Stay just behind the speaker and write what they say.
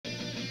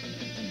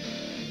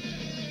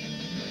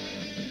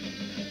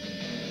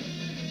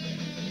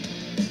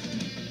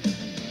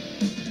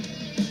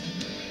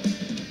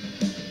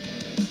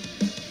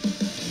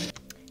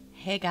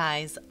Hey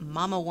guys,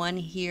 Mama One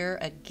here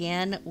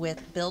again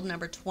with build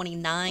number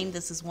 29.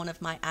 This is one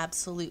of my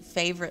absolute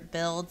favorite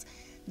builds.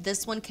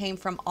 This one came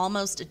from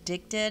Almost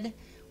Addicted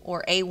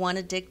or A1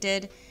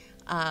 Addicted.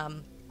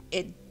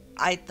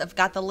 I've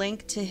got the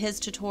link to his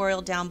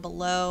tutorial down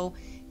below.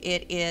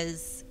 It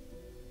is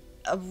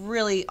a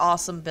really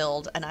awesome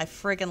build and I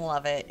friggin'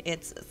 love it.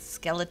 It's a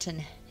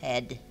skeleton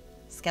head,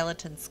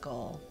 skeleton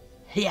skull.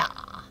 Yeah,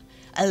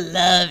 I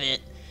love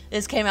it.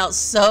 This came out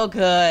so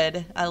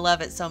good. I love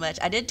it so much.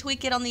 I did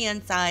tweak it on the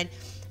inside,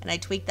 and I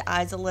tweaked the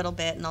eyes a little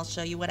bit, and I'll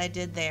show you what I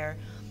did there.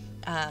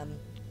 And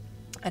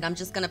I'm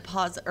just going to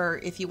pause, or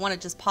if you want to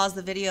just pause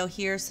the video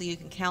here so you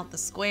can count the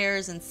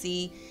squares and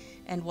see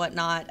and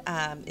whatnot,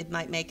 it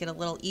might make it a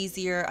little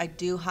easier. I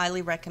do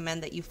highly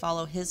recommend that you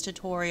follow his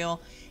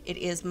tutorial. It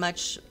is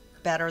much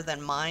better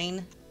than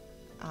mine.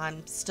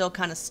 I'm still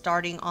kind of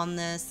starting on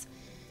this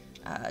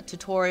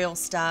tutorial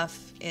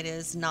stuff. It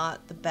is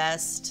not the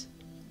best.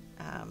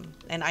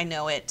 And I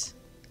know it.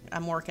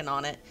 I'm working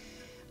on it.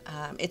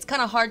 It's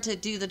kind of hard to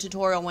do the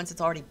tutorial once it's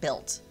already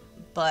built.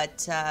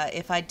 But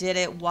if I did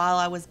it while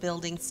I was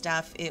building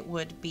stuff, it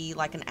would be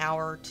like an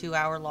hour, 2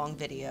 hour long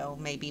video,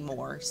 maybe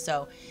more.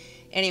 So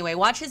anyway,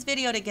 watch his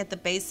video to get the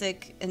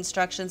basic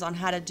instructions on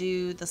how to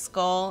do the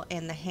skull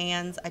and the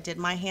hands. I did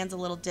my hands a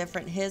little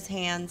different. His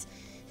hands,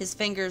 his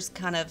fingers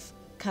kind of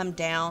come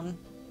down,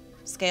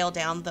 scale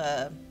down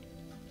the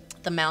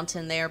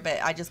mountain there, but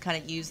I just kind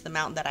of used the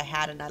mountain that I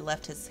had and I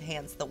left his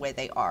hands the way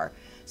they are.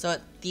 So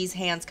these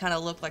hands kind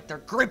of look like they're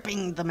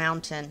gripping the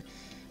mountain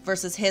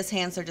versus his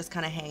hands are just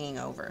kind of hanging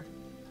over.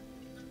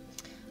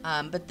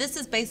 But this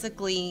is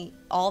basically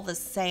all the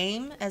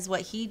same as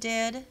what he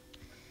did.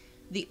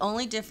 The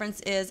only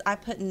difference is I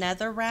put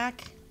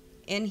netherrack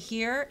in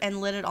here and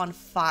lit it on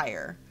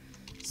fire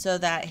so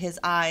that his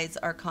eyes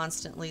are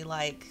constantly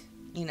like,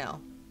 you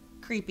know,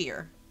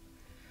 creepier.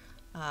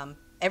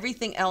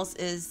 Everything else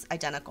is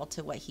identical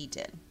to what he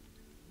did.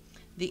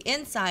 The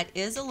inside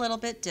is a little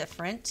bit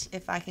different.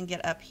 If I can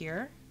get up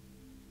here.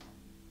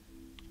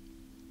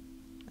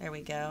 There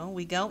we go.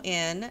 We go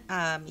in.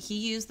 He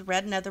used the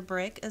red nether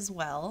brick as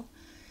well.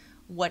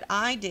 What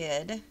I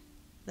did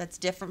that's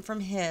different from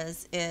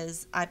his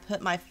is I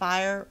put my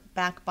fire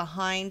back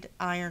behind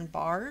iron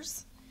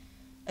bars.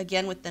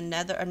 Again with the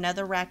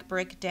nether rack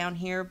brick down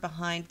here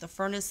behind the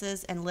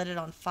furnaces and lit it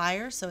on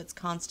fire so it's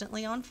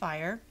constantly on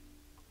fire.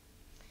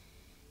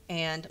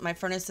 And my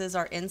furnaces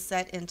are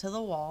inset into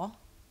the wall.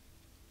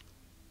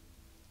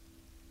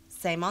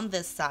 Same on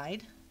this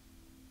side.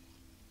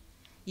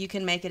 You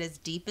can make it as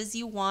deep as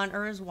you want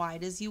or as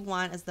wide as you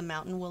want as the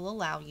mountain will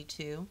allow you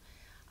to.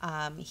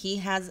 He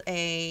has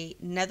a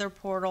nether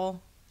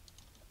portal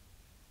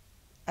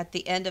at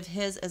the end of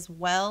his as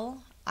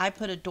well. I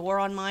put a door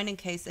on mine in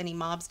case any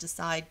mobs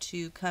decide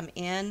to come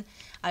in.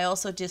 I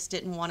also just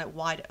didn't want it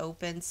wide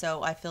open,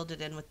 so I filled it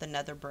in with the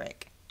nether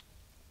brick.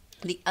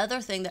 The other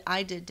thing that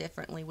I did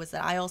differently was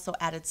that I also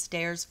added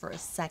stairs for a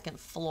second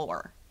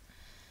floor.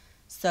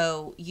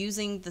 So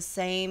using the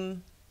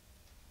same,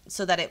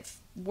 so that it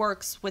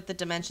works with the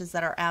dimensions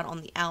that are out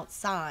on the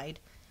outside,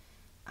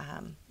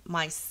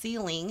 my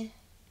ceiling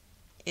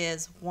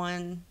is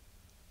 1,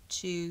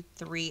 2,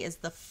 3, is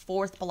the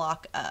 4th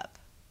block up.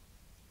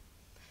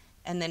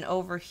 And then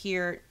over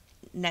here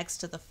next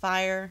to the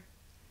fire,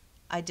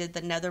 I did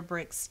the nether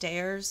brick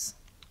stairs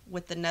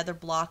with the nether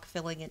block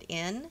filling it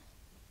in.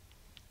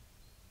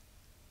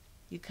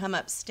 You come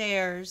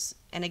upstairs,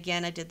 and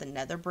again, I did the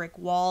nether brick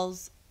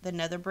walls, the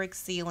nether brick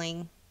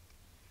ceiling,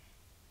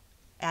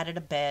 added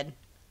a bed.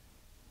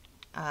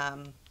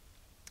 And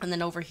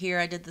then over here,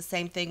 I did the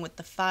same thing with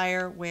the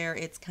fire, where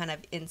it's kind of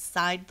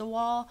inside the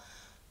wall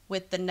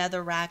with the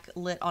nether rack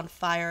lit on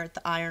fire at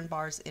the iron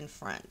bars in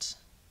front.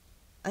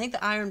 I think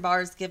the iron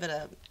bars give it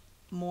a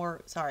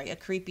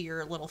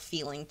creepier little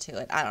feeling to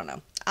it. I don't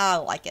know. I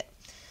like it.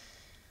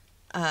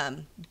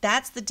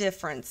 That's the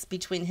difference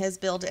between his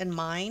build and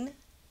mine.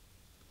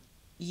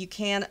 You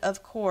can,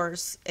 of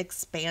course,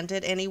 expand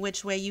it any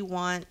which way you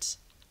want,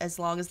 as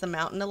long as the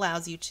mountain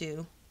allows you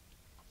to.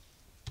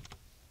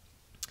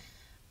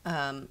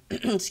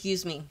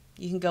 Excuse me.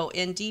 You can go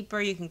in deeper,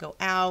 you can go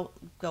out,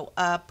 go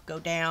up, go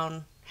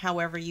down,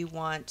 however you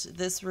want.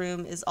 This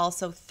room is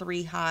also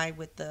 3 high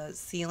with the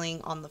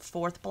ceiling on the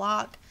 4th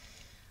block.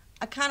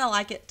 I kind of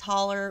like it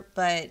taller,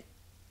 but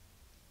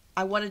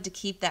I wanted to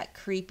keep that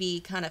creepy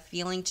kind of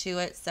feeling to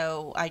it,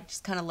 so I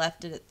just kind of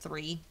left it at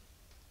 3.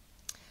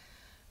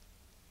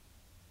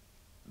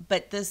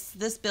 But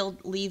this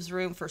build leaves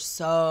room for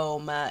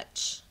so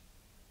much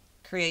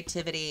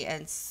creativity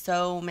and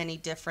so many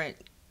different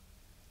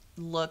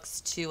looks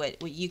to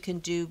it. You can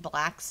do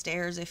black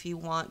stairs if you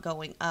want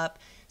going up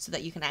so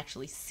that you can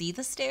actually see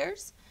the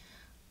stairs.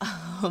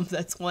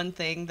 That's one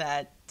thing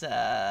that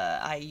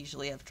I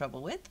usually have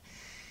trouble with.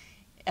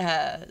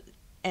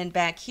 And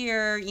back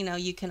here, you know,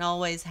 you can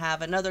always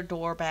have another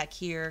door back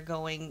here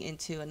going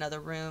into another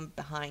room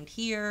behind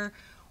here,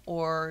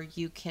 or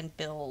you can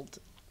build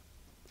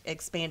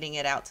expanding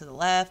it out to the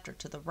left or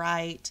to the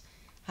right,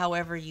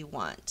 however you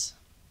want.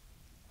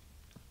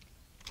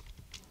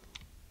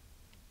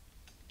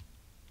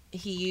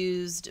 He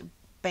used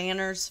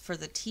banners for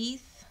the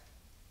teeth,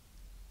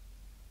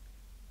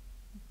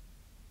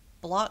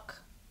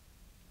 block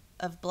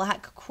of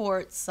black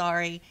quartz,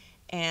 sorry,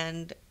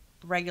 and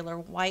regular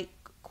white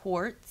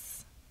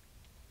quartz.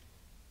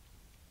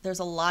 There's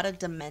a lot of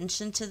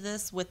dimension to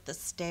this with the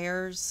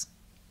stairs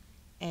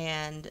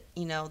and,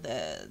 you know,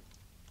 the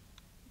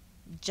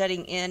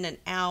jutting in and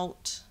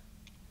out,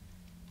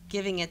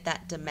 giving it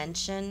that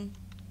dimension.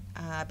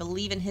 I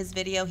believe in his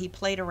video he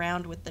played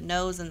around with the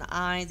nose and the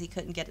eyes. He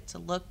couldn't get it to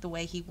look the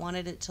way he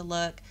wanted it to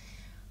look.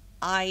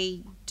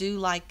 I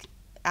do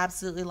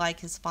absolutely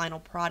like his final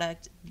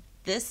product.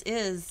 This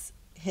is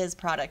his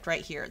product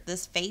right here.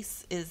 This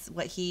face is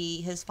what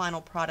his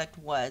final product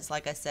was.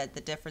 Like I said,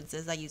 the difference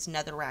is I used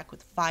netherrack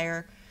with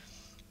fire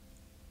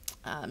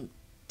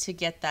to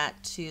get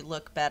that to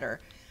look better.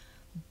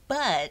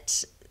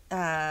 But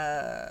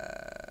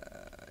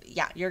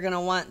yeah, you're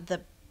gonna want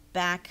the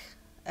back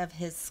of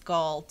his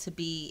skull to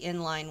be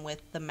in line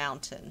with the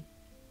mountain.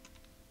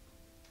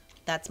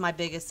 That's my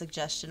biggest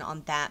suggestion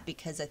on that,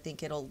 because I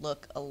think it'll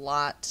look a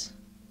lot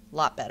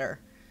better.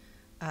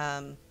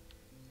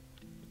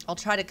 I'll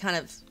try to kind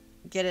of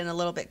get in a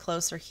little bit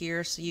closer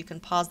here so you can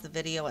pause the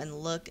video and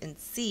look and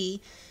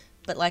see.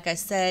 But like I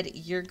said,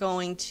 you're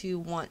going to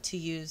want to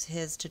use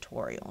his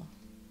tutorial.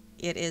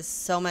 It is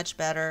so much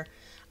better.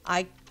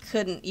 I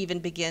couldn't even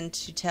begin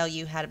to tell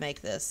you how to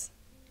make this.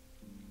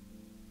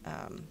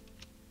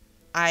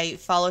 I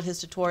followed his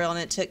tutorial, and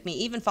it took me,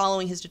 even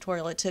following his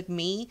tutorial, it took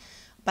me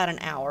about an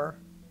hour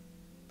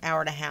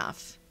and a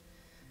half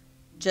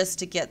just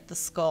to get the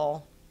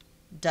skull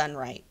done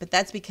right. But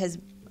that's because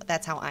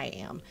that's how I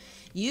am.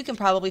 You can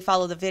probably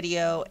follow the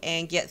video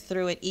and get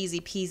through it easy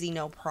peasy,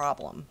 no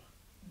problem.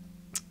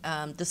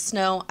 The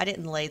snow, I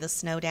didn't lay the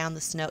snow down.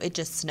 It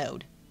just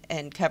snowed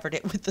and covered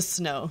it with the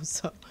snow.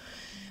 So,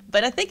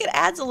 but I think it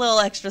adds a little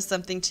extra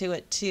something to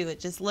it too. It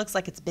just looks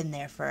like it's been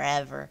there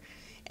forever.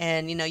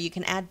 And you know, you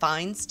can add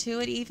vines to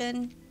it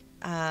even,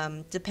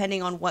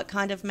 depending on what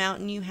kind of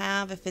mountain you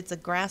have. If it's a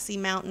grassy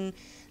mountain,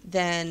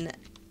 then,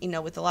 you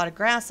know, with a lot of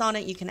grass on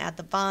it, you can add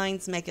the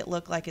vines, make it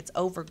look like it's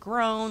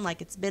overgrown,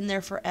 like it's been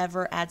there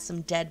forever. Add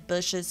some dead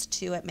bushes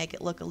to it, make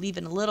it look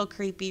even a little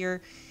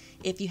creepier.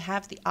 If you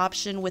have the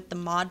option with the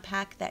mod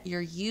pack that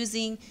you're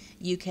using,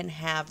 you can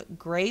have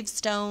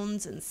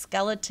gravestones and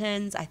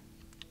skeletons.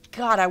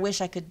 God, I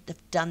wish I could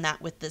have done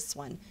that with this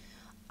one,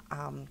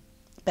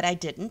 but I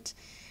didn't.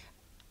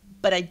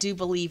 But I do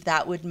believe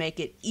that would make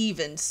it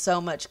even so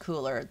much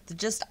cooler.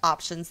 Just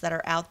options that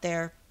are out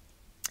there.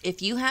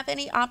 If you have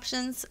any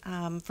options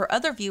for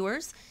other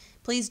viewers,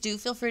 please do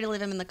feel free to leave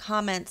them in the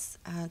comments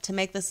to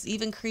make this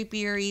even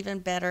creepier, even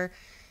better.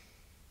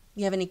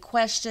 You have any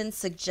questions,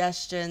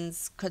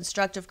 suggestions,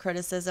 constructive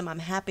criticism, I'm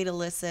happy to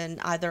listen,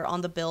 either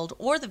on the build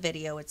or the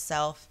video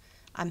itself.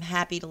 I'm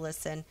happy to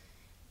listen,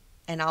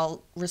 and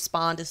I'll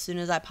respond as soon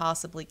as I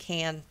possibly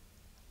can.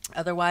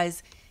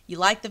 Otherwise, you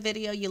like the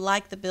video, you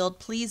like the build,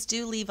 please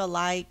do leave a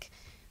like,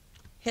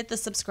 hit the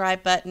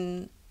subscribe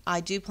button.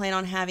 I do plan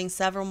on having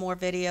several more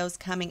videos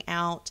coming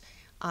out.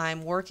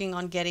 I'm working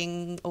on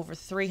getting over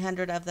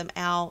 300 of them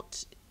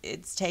out.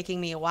 It's taking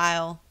me a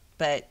while,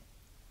 but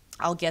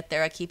I'll get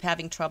there. I keep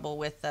having trouble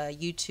with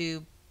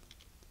YouTube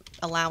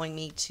allowing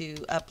me to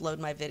upload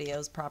my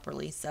videos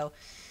properly, so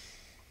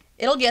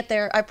it'll get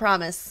there, I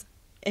promise.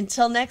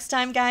 Until next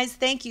time, guys,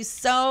 thank you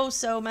so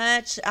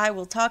much. I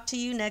will talk to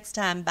you next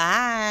time.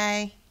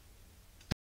 Bye.